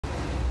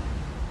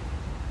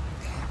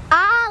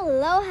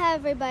Hello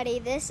everybody,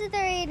 this is the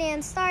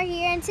Radiant Star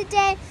here, and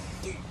today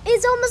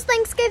is almost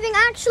Thanksgiving,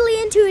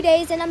 actually in 2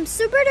 days, and I'm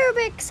super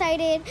duper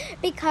excited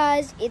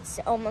because it's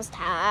almost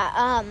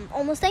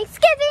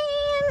Thanksgiving.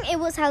 It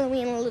was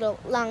Halloween a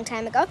long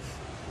time ago.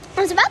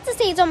 I was about to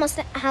say it's almost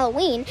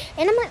Halloween,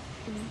 and I'm like,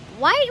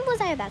 why was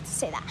I about to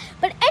say that?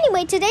 But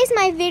anyway, today's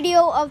my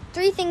video of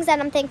 3 things that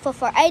I'm thankful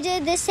for. I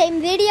did this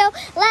same video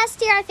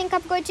last year. I think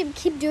I'm going to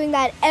keep doing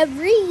that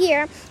every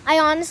year. I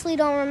honestly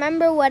don't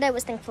remember what I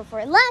was thankful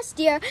for last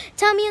year.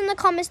 Tell me in the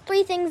comments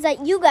 3 things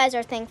that you guys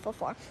are thankful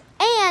for.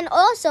 And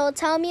also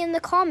tell me in the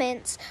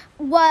comments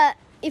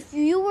if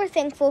you were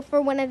thankful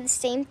for one of the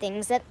same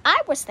things that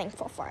I was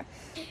thankful for.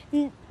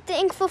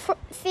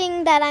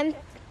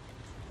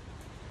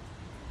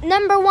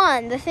 Number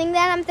 1, the thing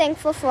that I'm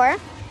thankful for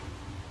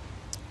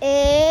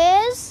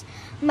is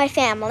my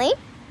family.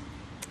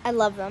 I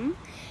love them.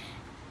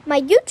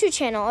 My YouTube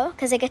channel,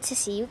 because I get to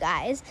see you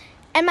guys.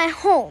 And my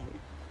home.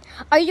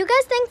 Are you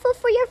guys thankful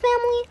for your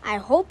family? I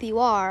hope you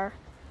are.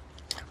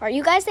 Are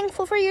you guys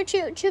thankful for your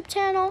YouTube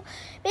channel?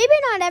 Maybe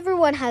not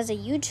everyone has a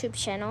YouTube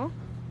channel.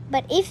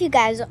 But if you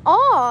guys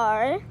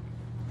are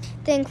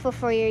thankful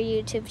for your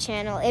YouTube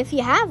channel, if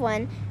you have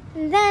one,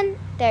 then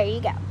there you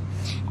go.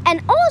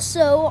 And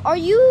also, are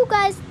you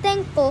guys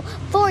thankful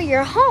for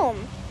your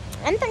home?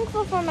 I'm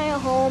thankful for my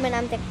home, and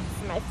I'm thankful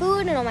for my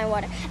food and all my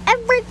water.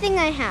 Everything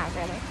I have,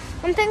 really.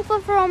 I'm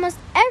thankful for almost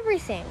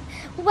everything.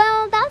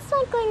 Well, that's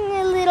like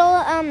a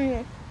little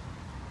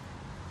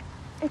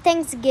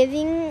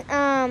Thanksgiving,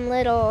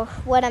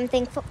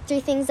 3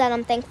 things that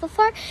I'm thankful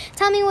for.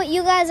 Tell me what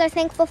you guys are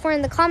thankful for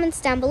in the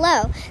comments down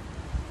below.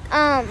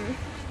 So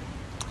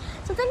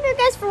thank you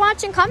guys for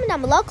watching. Comment down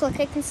below, click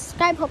like and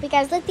subscribe. Hope you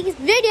guys like this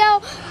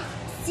video.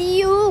 See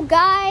you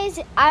guys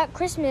at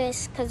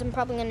Christmas, because I'm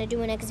probably going to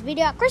do a next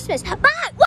video at Christmas. Bye!